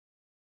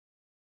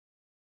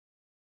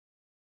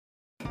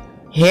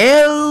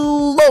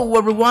Hello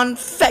everyone,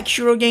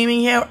 Factual Gaming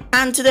here,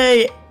 and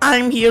today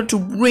I'm here to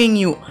bring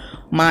you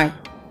my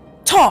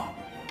top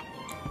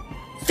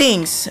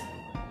things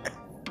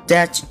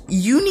that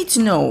you need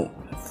to know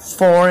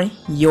for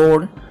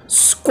your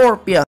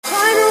Scorpion.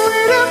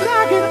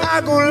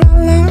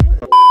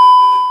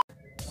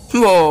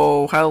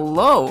 Whoa,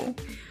 hello.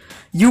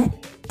 You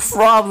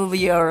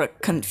probably are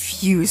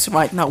confused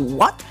right now.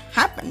 What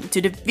happened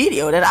to the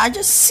video that I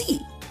just see?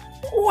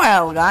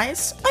 Well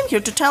guys, I'm here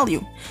to tell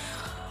you.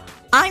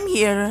 I'm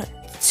here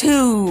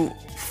to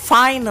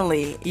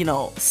finally,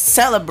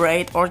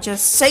 celebrate or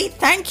just say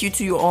thank you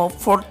to you all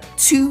for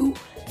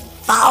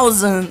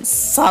 2,000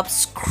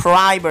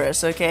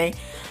 subscribers, okay?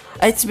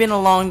 It's been a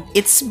long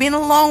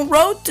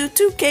road to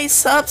 2K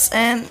subs,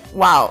 and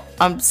wow,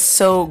 I'm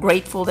so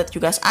grateful that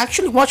you guys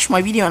actually watched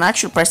my video and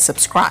actually press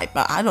subscribe.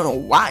 But I don't know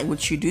why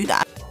would you do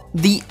that.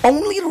 The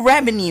only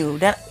revenue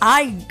that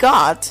I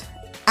got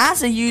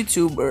as a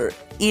YouTuber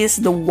is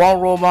the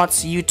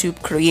Robots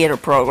YouTube Creator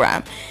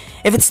Program.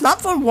 If it's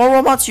not for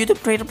Robots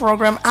YouTube Creator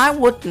Program, I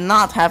would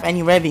not have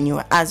any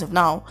revenue as of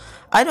now.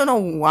 I don't know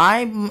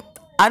why.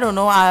 I don't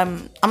know.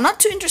 I'm not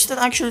too interested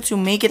actually to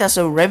make it as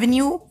a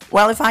revenue.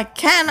 Well, if I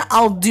can,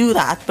 I'll do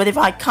that. But if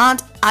I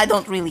can't, I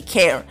don't really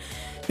care.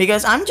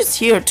 Because I'm just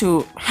here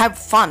to have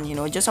fun,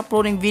 just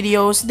uploading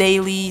videos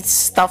daily,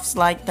 stuffs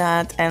like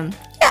that. And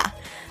yeah,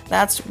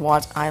 that's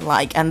what I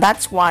like. And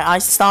that's why I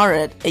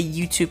started a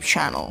YouTube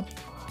channel.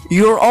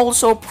 You're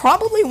also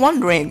probably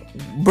wondering,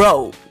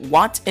 bro,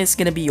 what is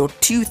gonna be your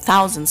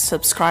 2,000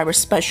 subscriber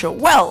special?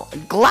 Well,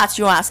 glad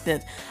you asked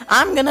it.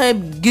 I'm gonna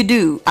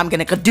do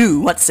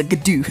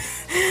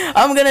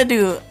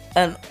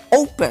an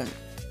open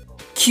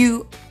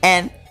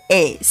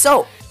Q&A.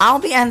 So I'll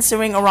be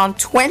answering around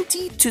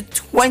 20 to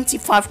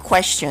 25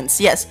 questions.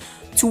 Yes,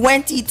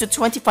 20 to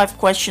 25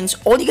 questions.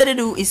 All you gotta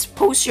do is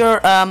post your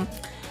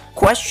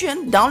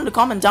question down in the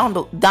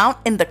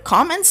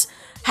comments.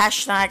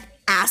 Hashtag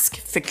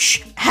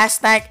 #AskVex.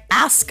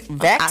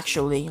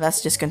 Actually,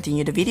 let's just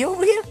continue the video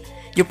over here.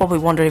 You're probably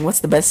wondering what's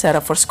the best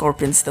setup for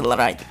Scorpion still,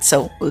 right?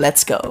 So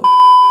let's go.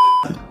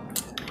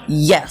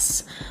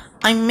 Yes,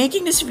 I'm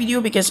making this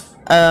video because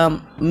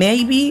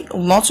maybe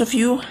lots of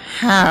you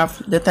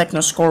have the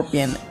Techno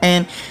Scorpion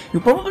and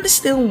you're probably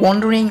still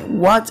wondering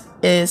what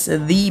is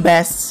the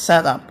best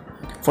setup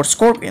for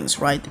Scorpions,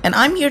 right? And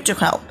I'm here to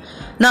help.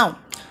 Now,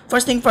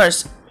 first thing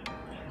first,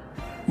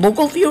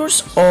 local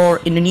viewers or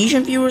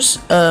Indonesian viewers,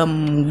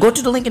 go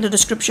to the link in the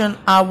description.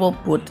 I will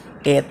put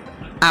it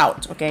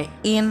out, okay,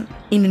 in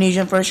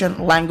Indonesian version,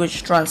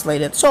 language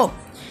translated. So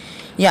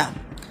yeah,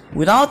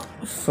 without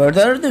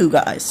further ado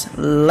guys,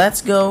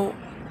 let's go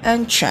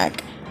and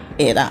check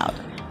it out.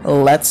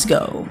 Let's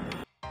go.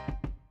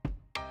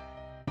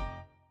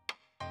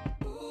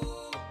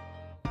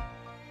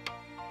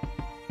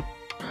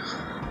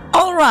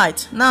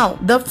 Alright, now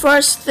the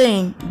first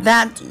thing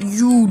that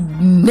you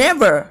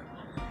never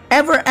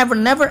ever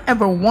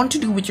want to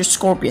do with your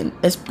Scorpion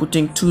is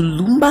putting two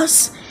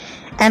Lumbas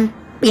and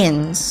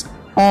pins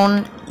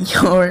on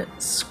your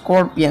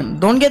Scorpion.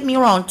 Don't get me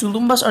wrong, two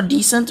Lumbas are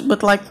decent,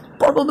 but like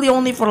probably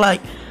only for like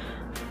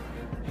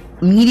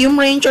medium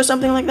range or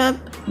something like that.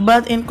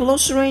 But in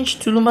close range,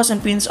 two Lumbas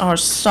and pins are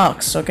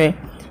sucks, okay?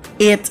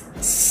 It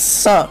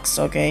sucks,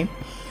 okay?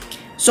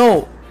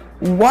 So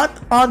what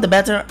are the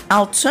better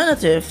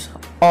alternatives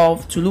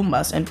of two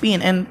Lumbas and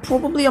pin, and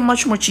probably a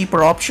much more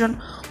cheaper option?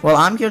 Well,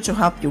 I'm here to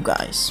help you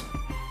guys.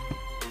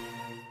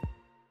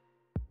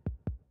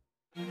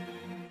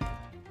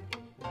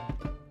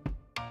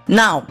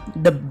 Now,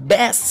 the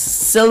best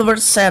silver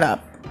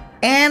setup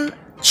and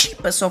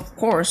cheapest, of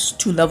course,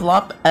 to level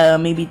up,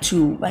 maybe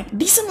to like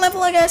decent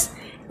level, I guess,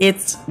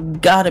 it's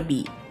gotta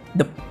be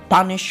the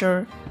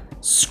Punisher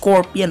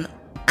Scorpion.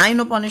 I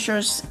know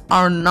Punishers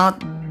are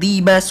not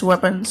the best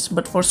weapons,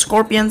 but for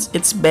Scorpions,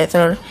 it's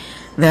better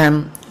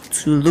than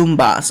two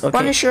Lumbas. Okay?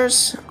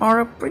 Punishers are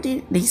a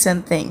pretty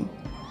decent thing.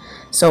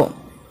 So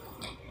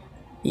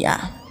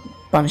yeah,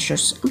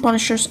 Punishers. Do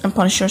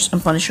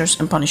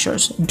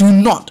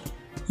not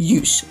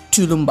use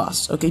two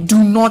Lumbas, okay?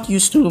 Do not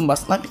use two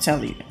Lumbas. Let me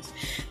tell you guys,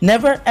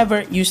 never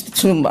ever use the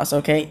two Lumbas,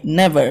 okay?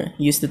 Never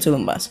use the two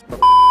Lumbas.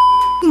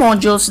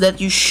 Modules that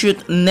you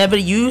should never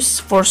use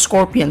for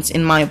Scorpions,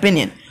 in my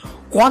opinion: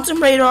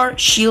 Quantum Radar,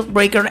 Shield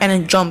Breaker, and a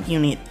Jump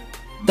Unit.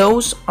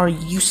 Those are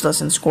useless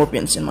in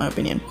Scorpions, in my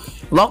opinion.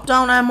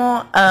 Lockdown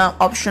ammo,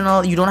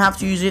 optional. You don't have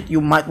to use it. You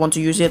might want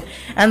to use it.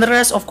 And the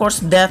rest, of course,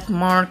 Death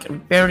Mark,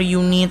 Repair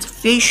Unit,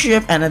 Phase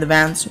Shift, and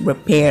Advanced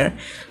Repair.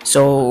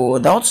 So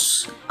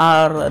those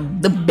are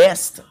the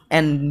best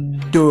and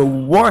the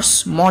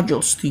worst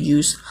modules to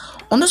use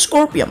on the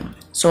Scorpion.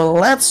 So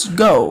let's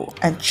go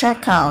and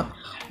check out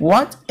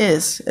what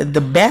is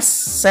the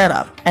best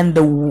setup and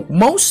the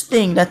most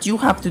thing that you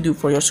have to do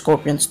for your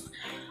Scorpions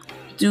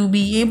to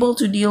be able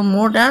to deal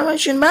more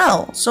damage in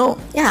battle. So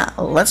yeah,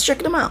 let's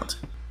check them out.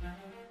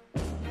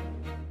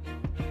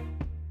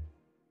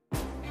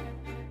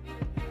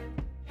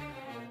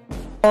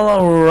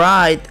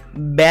 Alright,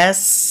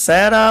 best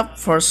setup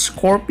for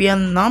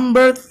Scorpion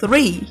number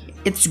 3.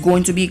 It's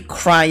going to be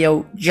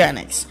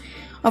cryogenics.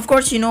 Of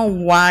course, you know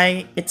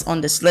why it's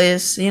on this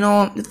list. You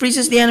know, it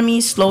freezes the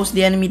enemy, slows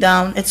the enemy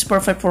down. It's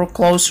perfect for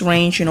close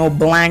range, you know,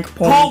 blank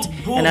point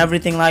and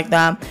everything like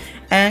that.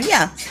 And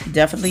yeah,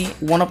 definitely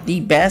one of the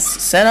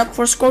best setup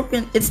for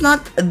Scorpion. It's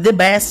not the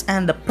best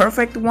and the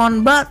perfect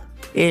one, but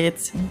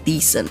it's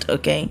decent,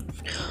 okay?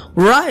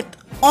 Right,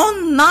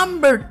 on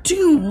number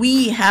 2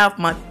 we have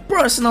my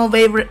personal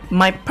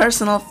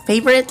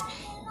favorite,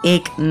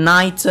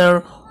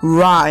 Igniter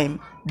Rhyme.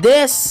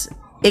 This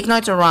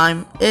Igniter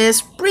Rhyme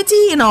is pretty,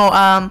 you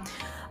know,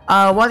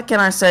 what can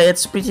I say,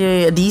 it's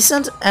pretty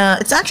decent.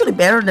 It's actually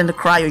better than the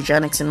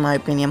cryogenics in my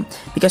opinion,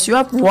 because you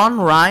have one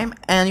rhyme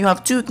and you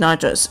have 2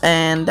 igniters,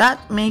 and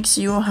that makes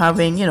you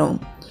having, you know,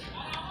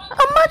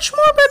 a much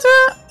more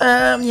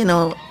better, you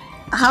know,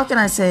 how can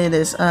I say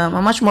this, a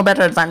much more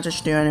better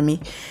advantage to your enemy.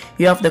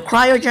 You have the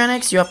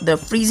cryogenics, you have the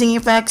freezing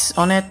effects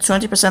on it,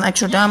 20%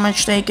 extra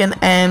damage taken,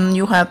 and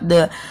you have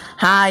the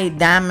high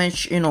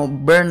damage, you know,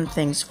 burn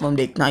things from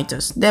the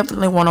igniters.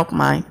 Definitely one of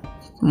my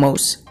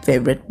most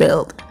favorite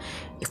build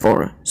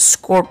for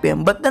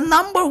Scorpion. But the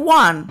number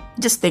 1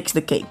 just takes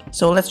the cake.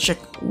 So let's check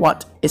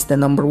what is the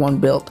number 1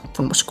 build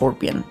from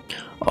Scorpion.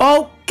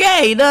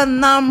 Okay, the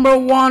number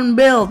 1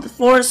 build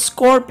for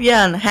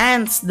Scorpion,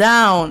 hands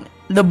down,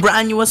 the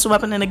brand newest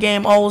weapon in the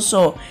game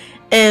also,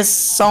 is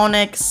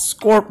Sonic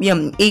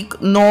Scorpion.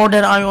 Ignore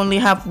that I only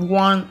have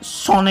one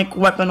Sonic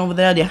weapon over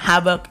there, the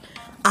Havoc.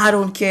 I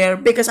don't care,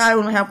 because I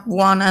only have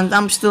one and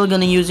I'm still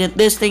gonna use it.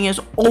 This thing is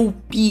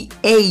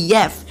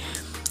OPAF.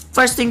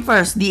 First thing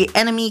first, the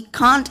enemy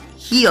can't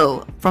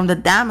heal from the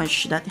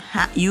damage that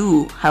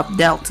you have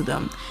dealt to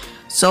them.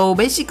 So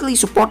basically,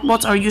 support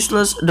bots are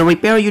useless, the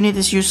repair unit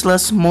is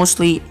useless,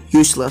 mostly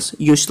useless.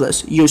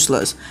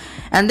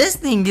 And this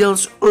thing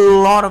deals a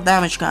lot of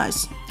damage,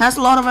 guys. Has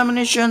a lot of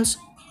ammunitions,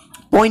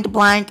 point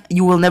blank,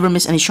 you will never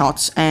miss any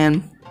shots,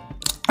 and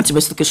it's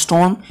basically a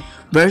Storm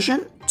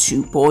version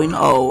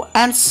 2.0.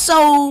 And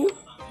so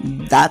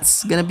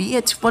that's gonna be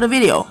it for the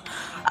video.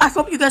 I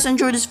hope you guys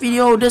enjoyed this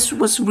video. This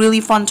was really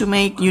fun to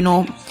make, you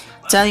know,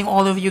 telling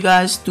all of you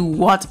guys to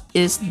what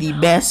is the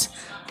best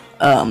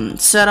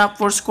setup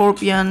for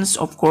Scorpions.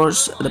 Of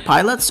course, the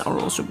pilots are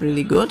also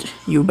really good.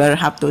 You better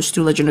have those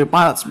 2 legendary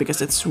pilots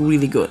because it's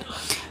really good.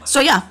 So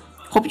yeah,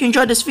 hope you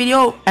enjoyed this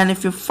video, and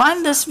if you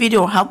find this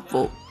video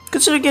helpful,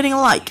 consider getting a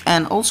like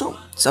and also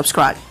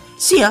subscribe.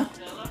 See ya!